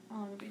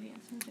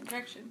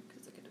projection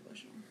because I get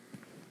devotional.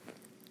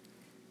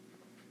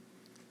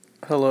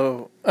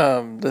 Hello,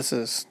 this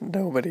is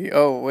nobody.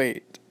 Oh,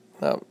 wait.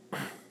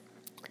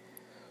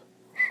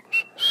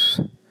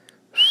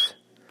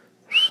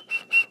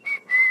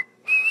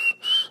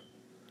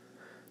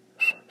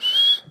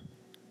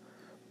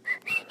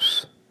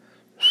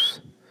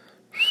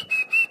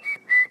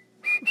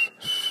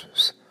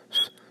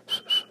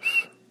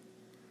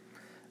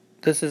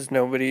 This is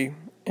nobody,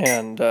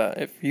 and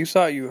if you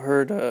thought you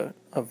heard a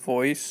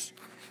voice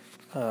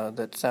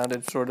that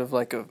sounded sort of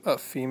like a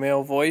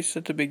female voice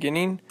at the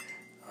beginning,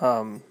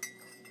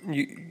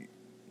 you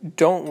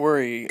don't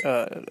worry.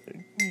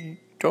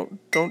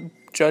 Don't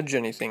judge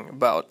anything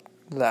about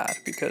that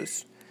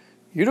because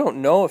you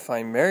don't know if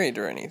I'm married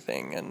or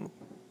anything,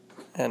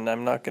 and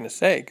I'm not going to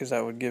say because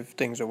that would give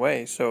things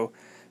away. So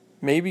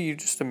maybe you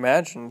just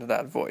imagined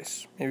that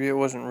voice. Maybe it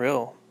wasn't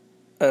real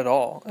at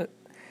all.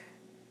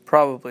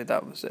 Probably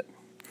that was it.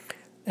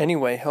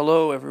 Anyway,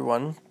 hello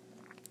everyone.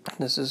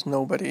 This is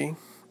nobody.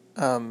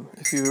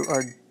 If you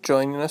are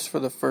joining us for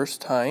the first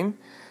time,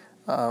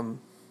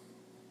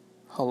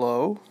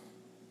 hello.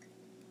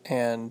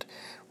 And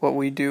what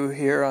we do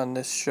here on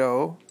this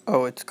show,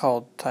 it's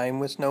called Time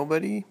with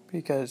Nobody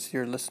because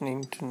you're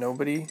listening to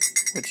nobody,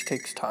 which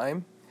takes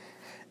time.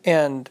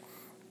 And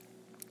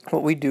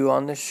what we do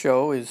on this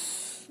show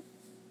is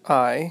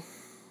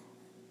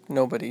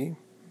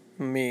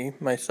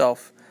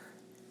myself,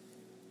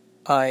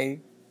 I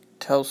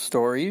tell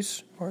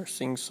stories or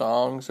sing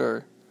songs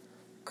or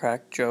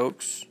crack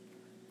jokes.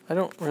 I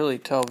don't really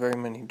tell very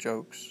many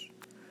jokes.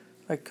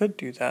 I could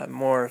do that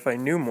more if I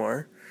knew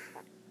more.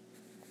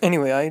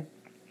 Anyway,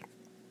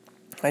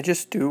 I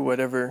just do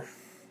whatever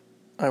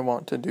I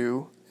want to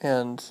do,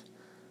 and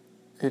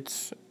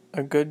it's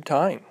a good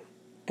time.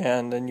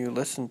 And then you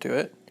listen to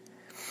it.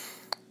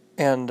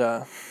 And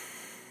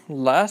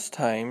last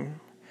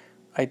time,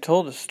 I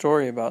told a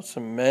story about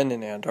some men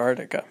in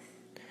Antarctica.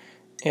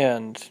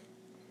 And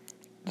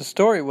the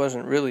story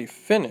wasn't really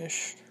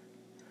finished,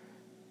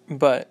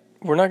 but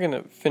we're not going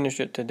to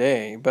finish it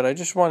today. But I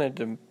just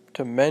wanted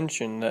to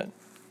mention that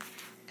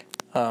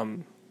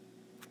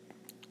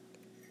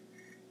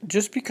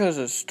just because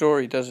a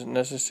story doesn't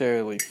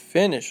necessarily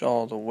finish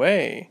all the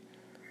way,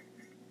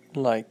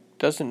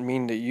 doesn't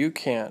mean that you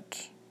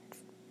can't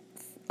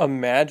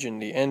imagine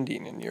the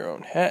ending in your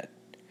own head.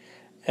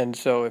 And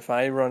so if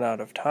I run out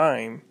of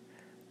time,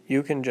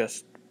 you can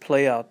just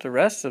play out the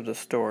rest of the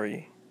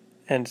story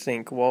and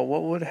think, well,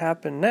 what would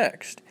happen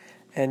next?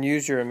 And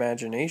use your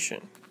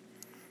imagination.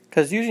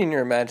 Because using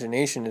your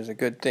imagination is a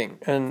good thing.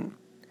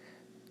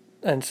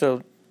 And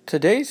so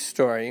today's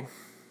story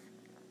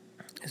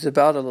is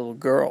about a little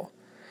girl.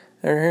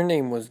 And her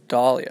name was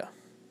Dahlia.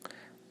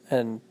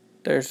 And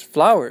there's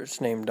flowers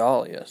named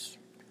Dahlias.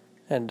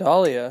 And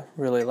Dahlia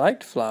really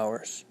liked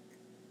flowers.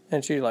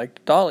 And she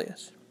liked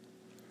dahlias.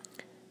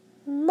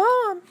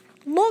 Mom,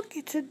 look,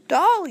 it's a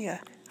dahlia.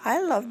 I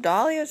love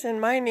dahlias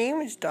and my name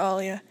is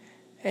Dahlia.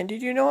 And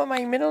did you know what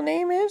my middle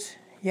name is?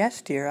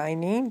 Yes, dear, I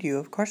named you.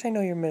 Of course I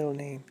know your middle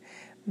name.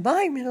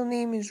 My middle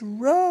name is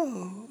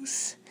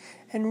Rose.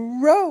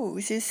 And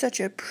Rose is such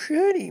a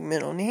pretty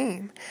middle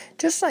name.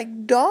 Just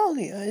like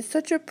Dahlia is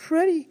such a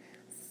pretty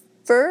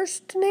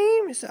first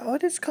name. Is that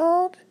what it's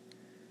called?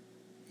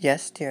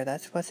 Yes, dear,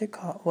 that's what's it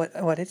called.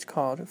 What it's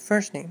called,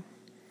 first name.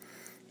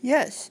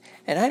 Yes,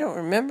 and I don't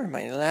remember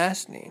my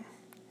last name.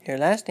 Your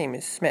last name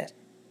is Smith.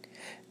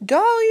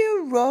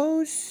 Dahlia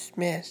Rose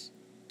Smith.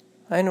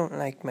 I don't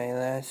like my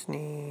last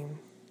name.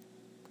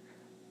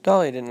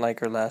 Dahlia didn't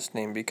like her last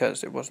name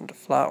because it wasn't a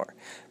flower.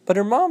 But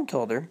her mom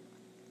told her,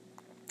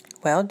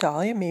 well,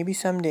 Dahlia, maybe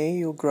someday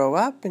you'll grow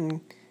up, and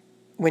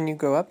when you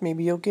grow up,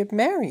 maybe you'll get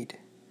married.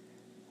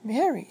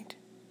 Married?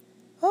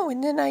 Oh,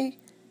 and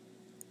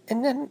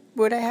then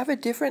would I have a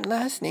different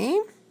last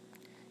name?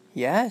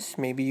 Yes,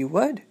 maybe you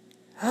would.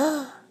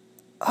 Oh!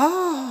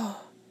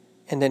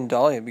 And then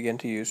Dahlia began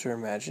to use her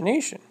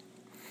imagination.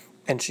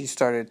 And she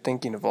started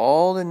thinking of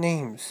all the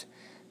names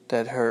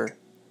that her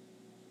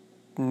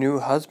new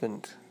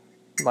husband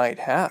might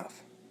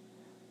have.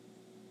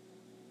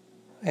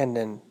 And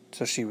then,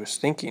 so she was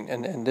thinking,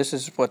 and this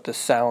is what the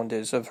sound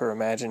is of her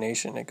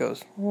imagination. It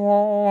goes,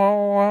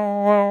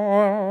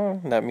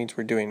 and that means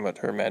we're doing what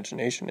her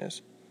imagination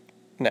is.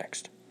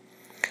 Next.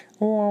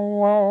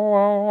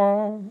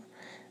 Hello,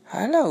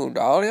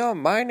 Dahlia.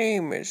 My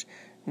name is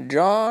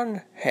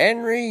John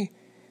Henry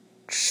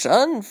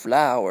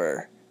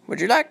Sunflower. Would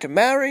you like to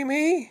marry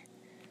me?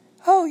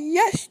 Oh,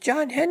 yes,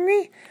 John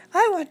Henry.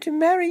 I want to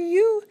marry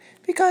you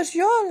because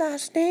your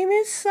last name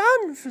is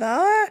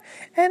Sunflower,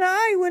 and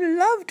I would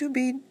love to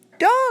be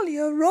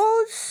Dahlia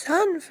Rose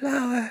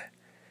Sunflower.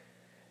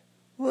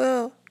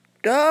 Well,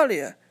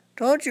 Dahlia,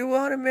 don't you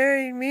want to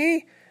marry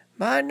me?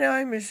 My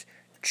name is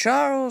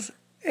Charles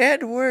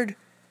Edward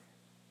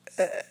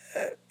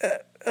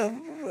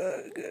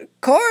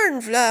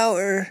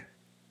Cornflower.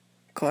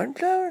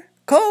 Cornflower?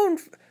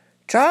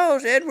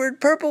 Charles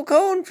Edward Purple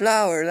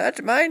Coneflower.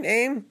 That's my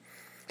name.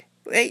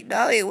 Wait,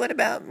 Dahlia, what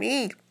about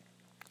me?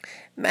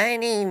 My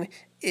name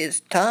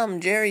is Tom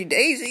Jerry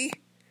Daisy.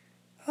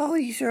 Oh,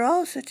 these are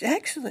all such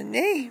excellent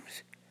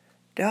names.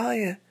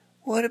 Dahlia,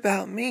 what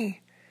about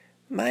me?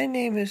 My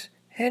name is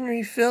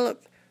Henry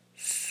Philip.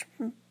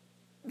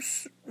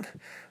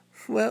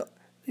 Well,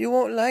 you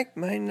won't like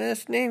my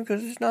last name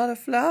because it's not a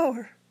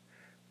flower.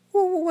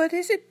 Well, what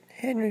is it,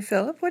 Henry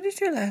Philip? What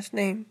is your last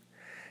name?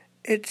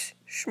 It's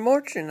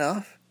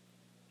Schmorchenoff.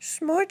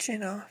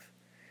 Schmorchenoff.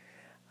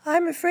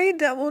 I'm afraid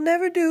that will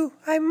never do.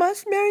 I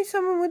must marry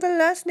someone with the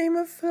last name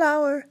of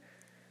Flower.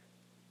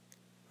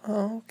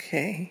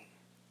 Okay.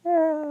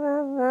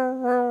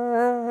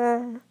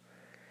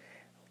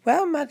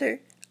 Well,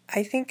 Mother,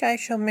 I think I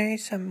shall marry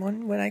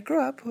someone when I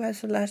grow up who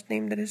has the last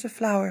name that is a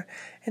flower,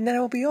 and then I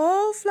will be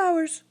all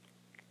flowers.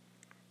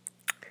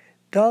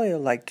 Dahlia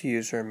liked to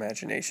use her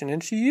imagination,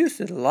 and she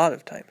used it a lot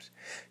of times.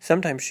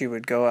 Sometimes she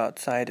would go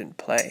outside and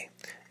play,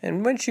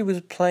 and when she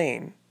was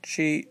playing,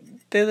 they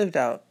lived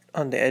out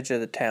on the edge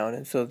of the town,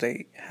 and so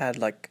they had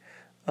like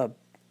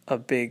a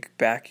big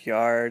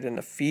backyard and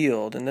a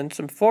field, and then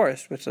some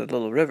forest with a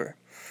little river.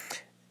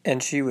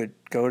 And she would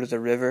go to the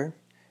river,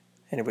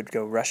 and it would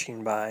go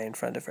rushing by in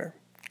front of her.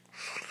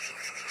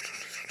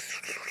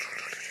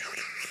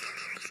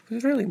 It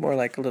was really more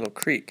like a little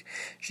creek.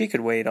 She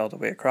could wade all the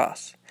way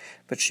across,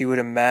 but she would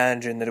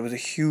imagine that it was a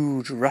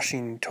huge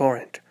rushing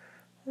torrent.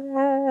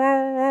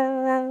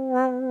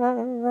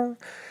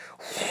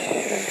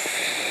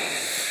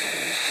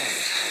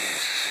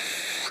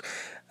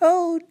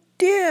 Oh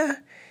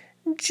dear,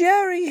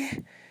 Jerry,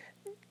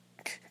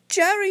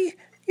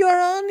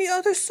 you're on the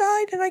other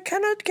side and I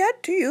cannot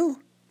get to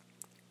you.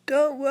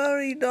 Don't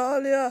worry,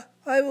 Dahlia.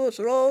 I will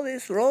throw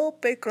this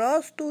rope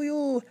across to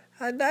you,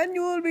 and then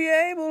you will be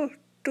able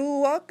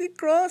to walk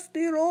across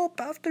the rope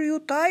after you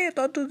tie it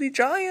onto the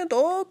giant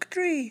oak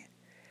tree.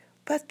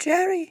 But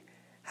Jerry,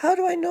 how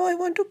do I know I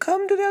want to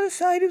come to the other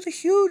side of the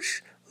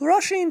huge,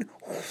 rushing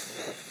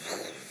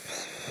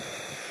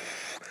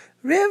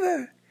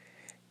river?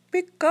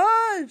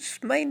 Because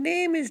my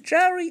name is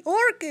Jerry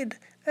Orchid,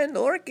 and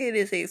orchid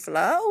is a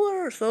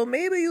flower, so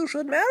maybe you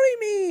should marry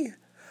me.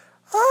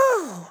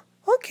 Oh,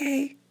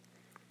 okay.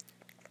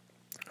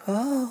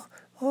 Oh,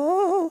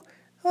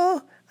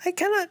 I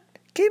cannot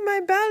keep my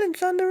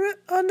balance on the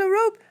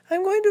rope.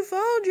 I'm going to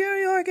fall,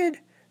 Jerry Orchid.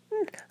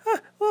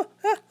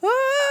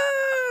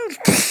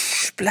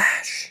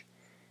 Splash!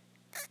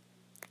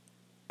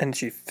 And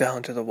she fell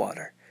into the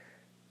water,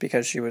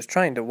 because she was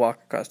trying to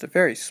walk across a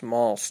very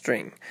small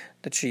string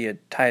that she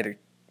had tied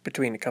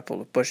between a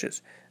couple of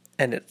bushes,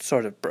 and it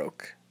sort of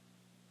broke.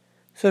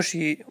 So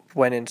she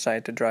went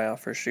inside to dry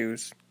off her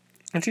shoes,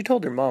 and she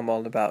told her mom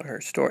all about her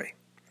story.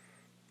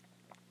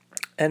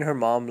 And her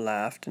mom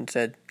laughed and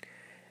said,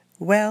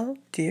 "Well,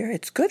 dear,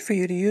 it's good for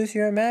you to use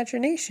your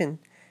imagination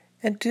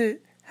and to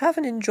have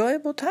an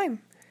enjoyable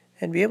time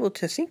and be able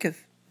to think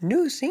of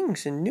new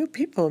things and new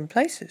people and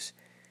places.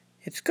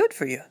 It's good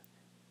for you.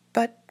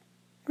 But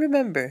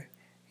remember,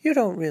 you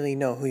don't really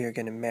know who you're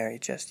going to marry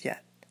just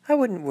yet. I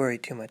wouldn't worry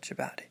too much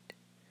about it."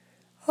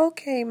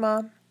 "Okay,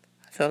 Mom.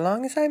 So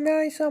long as I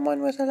marry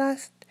someone with a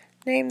last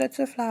name that's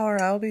a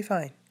flower, I'll be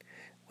fine."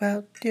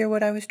 "Well, dear,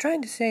 what I was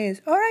trying to say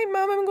is, all right,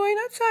 Mom, I'm going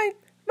outside.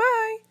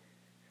 Bye."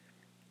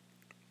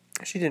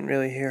 She didn't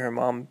really hear her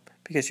mom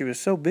because she was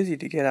so busy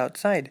to get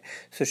outside,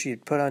 so she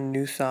had put on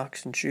new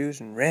socks and shoes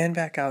and ran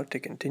back out to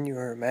continue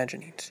her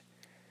imaginings.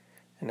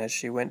 And as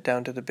she went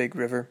down to the big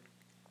river,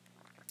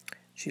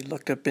 she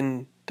looked up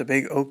in the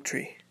big oak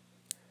tree.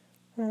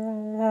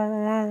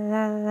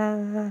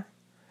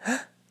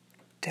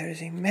 There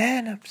is a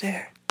man up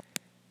there.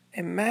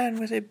 A man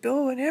with a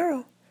bow and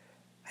arrow.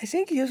 I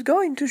think he is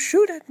going to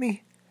shoot at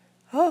me.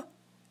 Oh,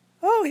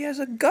 he has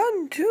a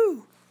gun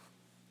too.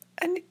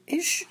 And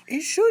he's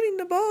shooting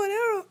the bow and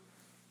arrow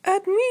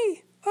at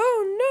me.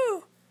 Oh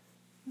no.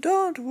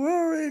 Don't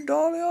worry,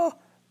 Dahlia.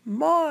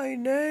 My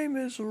name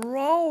is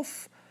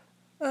Ralph,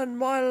 and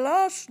my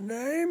last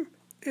name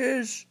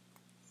is...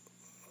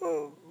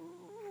 well,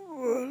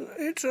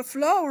 it's a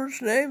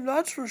flower's name,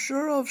 that's for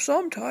sure, of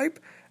some type,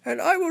 and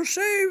I will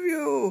save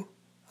you.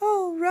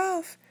 Oh,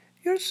 Ralph,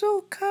 you're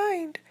so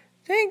kind.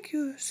 Thank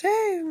you,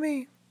 save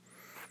me.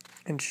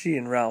 And she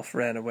and Ralph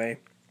ran away.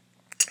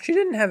 She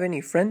didn't have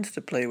any friends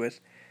to play with,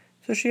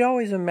 so she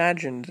always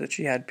imagined that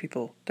she had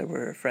people that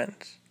were her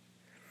friends.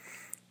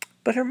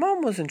 But her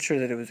mom wasn't sure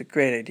that it was a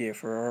great idea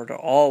for her to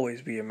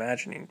always be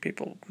imagining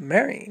people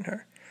marrying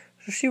her,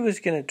 so she was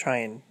going to try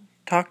and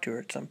talk to her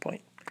at some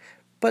point.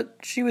 But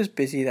she was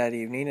busy that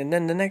evening, and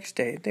then the next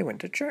day they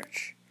went to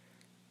church.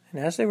 And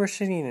as they were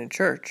sitting in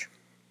church,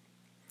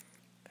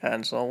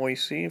 and so we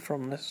see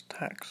from this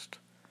text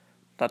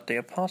that the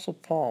Apostle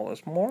Paul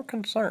is more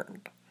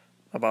concerned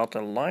about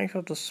the life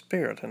of the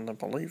Spirit in the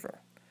believer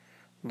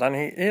than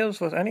he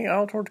is with any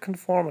outward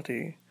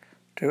conformity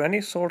to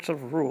any sorts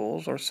of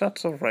rules or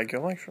sets of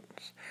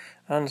regulations.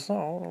 And so...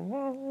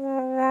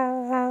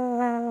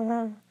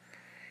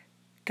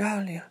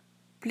 Dahlia,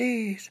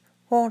 please,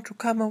 won't you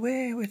come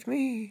away with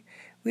me?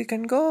 We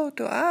can go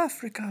to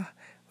Africa,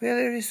 where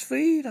there is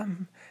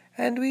freedom,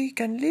 and we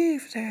can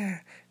live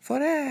there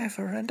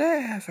forever and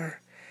ever.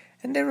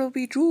 And there will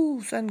be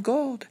jewels and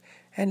gold,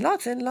 and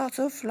lots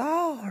of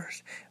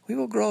flowers. We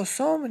will grow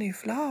so many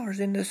flowers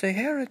in the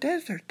Sahara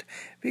Desert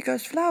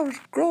because flowers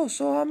grow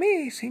so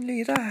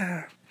amazingly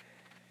there.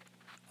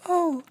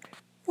 Oh,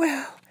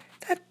 well,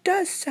 that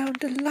does sound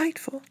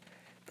delightful.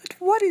 But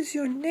what is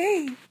your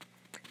name?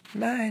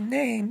 My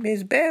name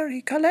is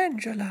Barry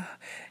Calendula,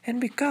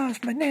 and because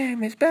my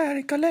name is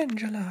Barry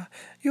Calendula,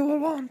 you will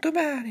want to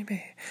marry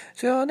me.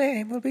 So your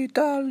name will be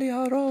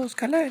Dahlia Rose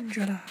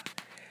Calendula.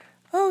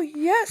 Oh,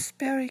 yes,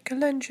 Barry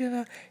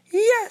Calendula.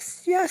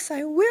 Yes,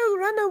 I will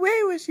run away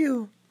with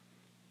you.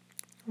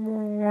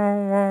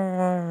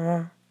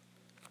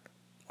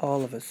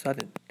 All of a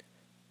sudden,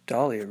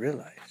 Dahlia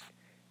realized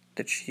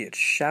that she had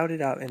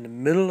shouted out in the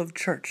middle of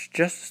church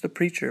just as the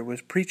preacher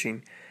was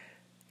preaching,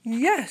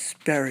 "Yes,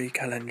 Barry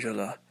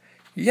Calendula.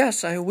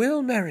 Yes, I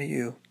will marry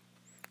you."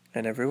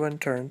 And everyone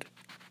turned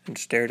and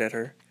stared at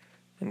her,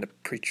 and the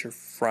preacher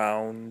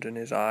frowned, and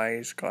his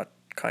eyes got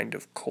kind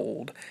of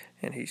cold,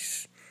 and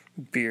his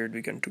beard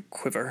began to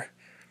quiver.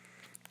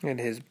 And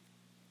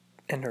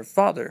her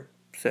father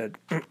said,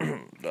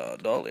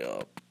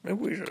 "Dahlia, maybe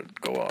we should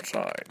go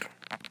outside."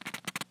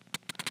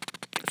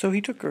 So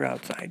he took her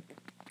outside,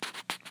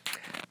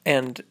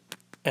 and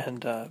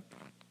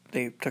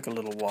they took a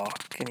little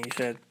walk, and he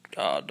said,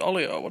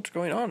 "Dahlia, what's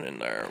going on in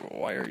there?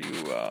 Why are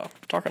you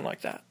talking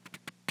like that?"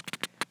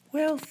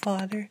 "Well,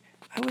 Father,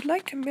 I would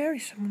like to marry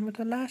someone with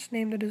a last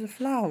name that is a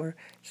flower,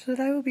 so that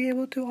I will be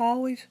able to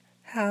always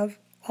have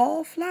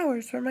all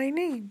flowers for my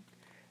name.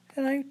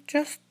 And I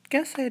just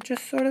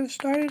sort of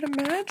started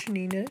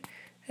imagining it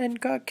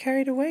and got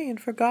carried away and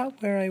forgot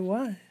where I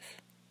was."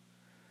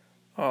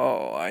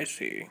 "Oh, I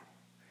see.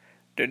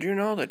 Did you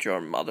know that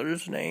your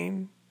mother's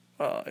name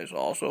is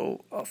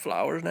also a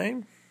flower's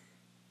name?"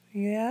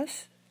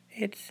 "Yes,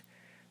 it's,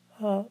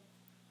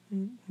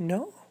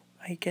 no,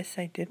 I guess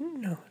I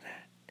didn't know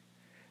that."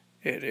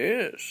 It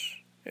is.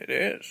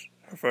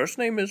 Her first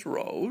name is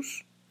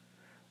Rose,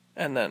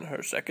 and then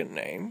her second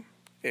name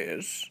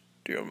is,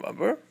 do you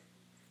remember?"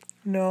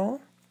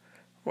 "No."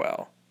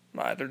 "Well,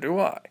 neither do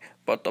I,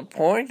 but the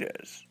point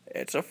is,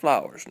 it's a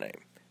flower's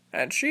name,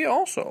 and she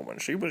also, when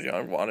she was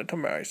young, wanted to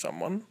marry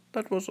someone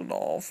that was an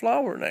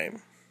all-flower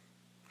name.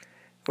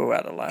 Who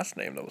had a last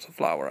name that was a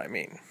flower, I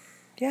mean."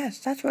 "Yes,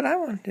 that's what I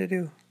wanted to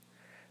do."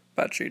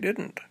 "But she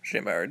didn't. She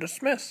married a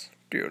smith.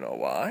 Do you know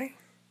why?"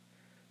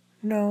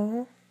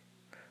 "No."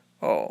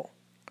 "Oh,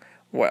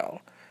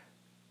 well,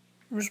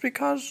 it was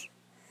because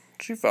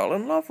she fell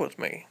in love with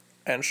me,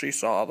 and she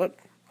saw that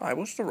I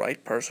was the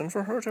right person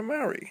for her to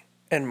marry,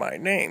 and my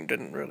name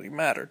didn't really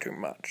matter too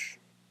much."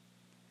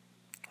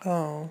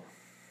 "Oh,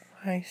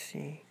 I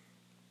see."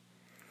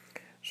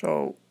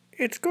 So,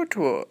 it's good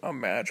to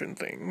imagine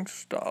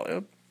things,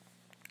 Dahlia,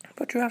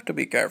 but you have to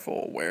be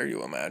careful where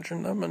you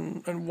imagine them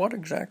and what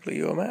exactly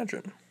you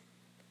imagine.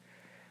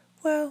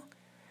 "Well,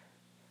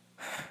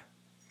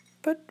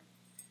 but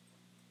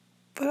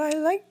I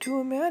like to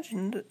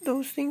imagine that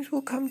those things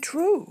will come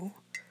true.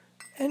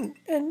 And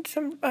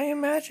I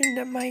imagine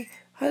that my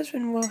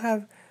husband will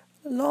have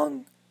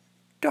long,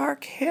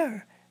 dark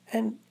hair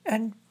and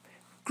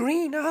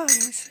green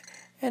eyes,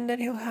 and that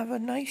he'll have a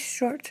nice,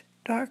 short,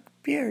 dark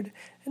beard,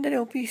 and that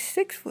he'll be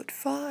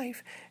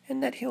 6'5",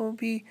 and that he'll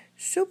be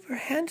super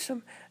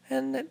handsome,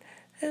 and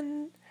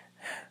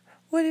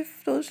what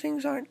if those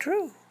things aren't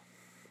true?"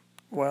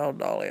 "Well,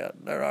 Dahlia,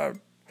 there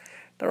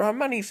are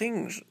many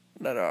things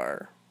that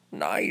are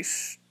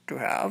nice to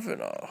have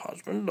in a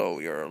husband, though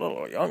you're a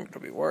little young to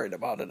be worried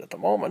about it at the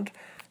moment.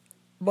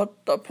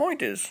 But the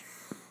point is,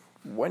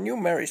 when you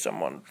marry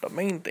someone, the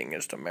main thing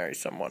is to marry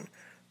someone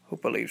who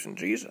believes in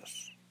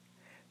Jesus.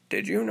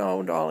 Did you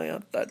know,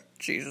 Dahlia, that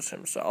Jesus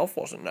himself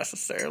wasn't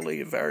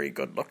necessarily very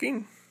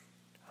good-looking?"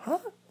 "Huh?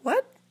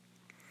 What?"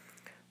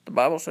 "The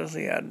Bible says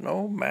he had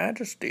no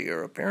majesty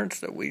or appearance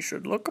that we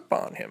should look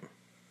upon him."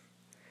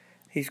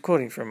 He's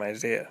quoting from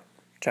Isaiah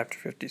chapter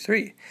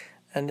 53,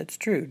 and it's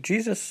true.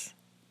 Jesus,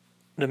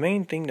 the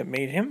main thing that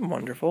made him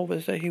wonderful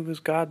was that he was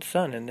God's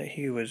son and that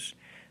he was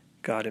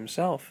God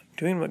himself,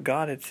 doing what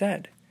God had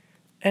said.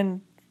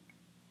 And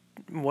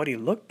what he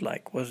looked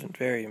like wasn't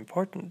very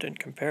important in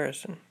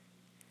comparison.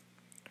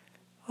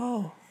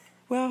 "Oh,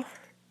 well,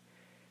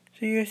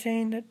 so you're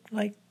saying that,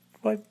 like,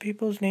 what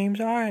people's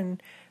names are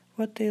and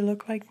what they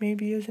look like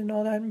maybe isn't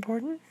all that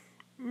important?"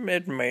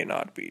 "It may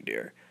not be,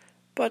 dear,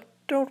 but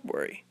don't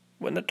worry.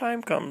 When the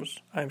time comes,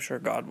 I'm sure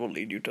God will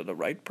lead you to the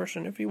right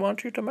person if he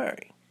wants you to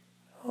marry."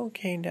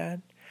 "Okay,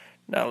 Dad."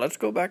 "Now let's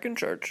go back in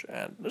church,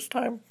 and this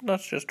time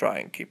let's just try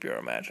and keep your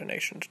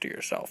imaginations to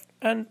yourself,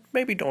 and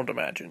maybe don't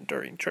imagine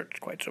during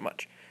church quite so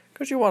much,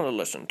 because you want to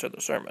listen to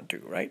the sermon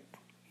too, right?"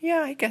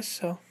 "Yeah, I guess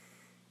so."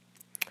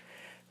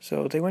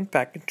 So they went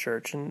back in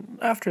church, and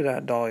after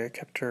that, Dahlia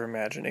kept her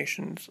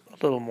imaginations a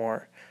little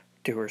more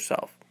to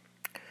herself.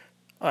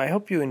 I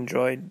hope you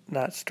enjoyed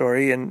that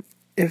story, and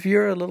if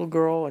you're a little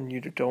girl and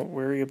you don't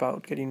worry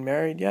about getting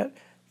married yet,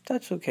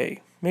 that's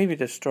okay. Maybe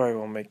this story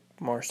will make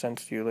more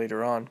sense to you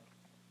later on.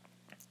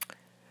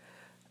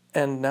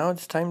 And now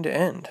it's time to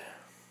end.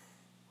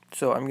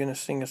 So I'm going to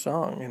sing a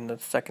song in the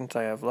seconds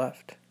I have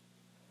left.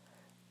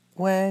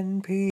 When people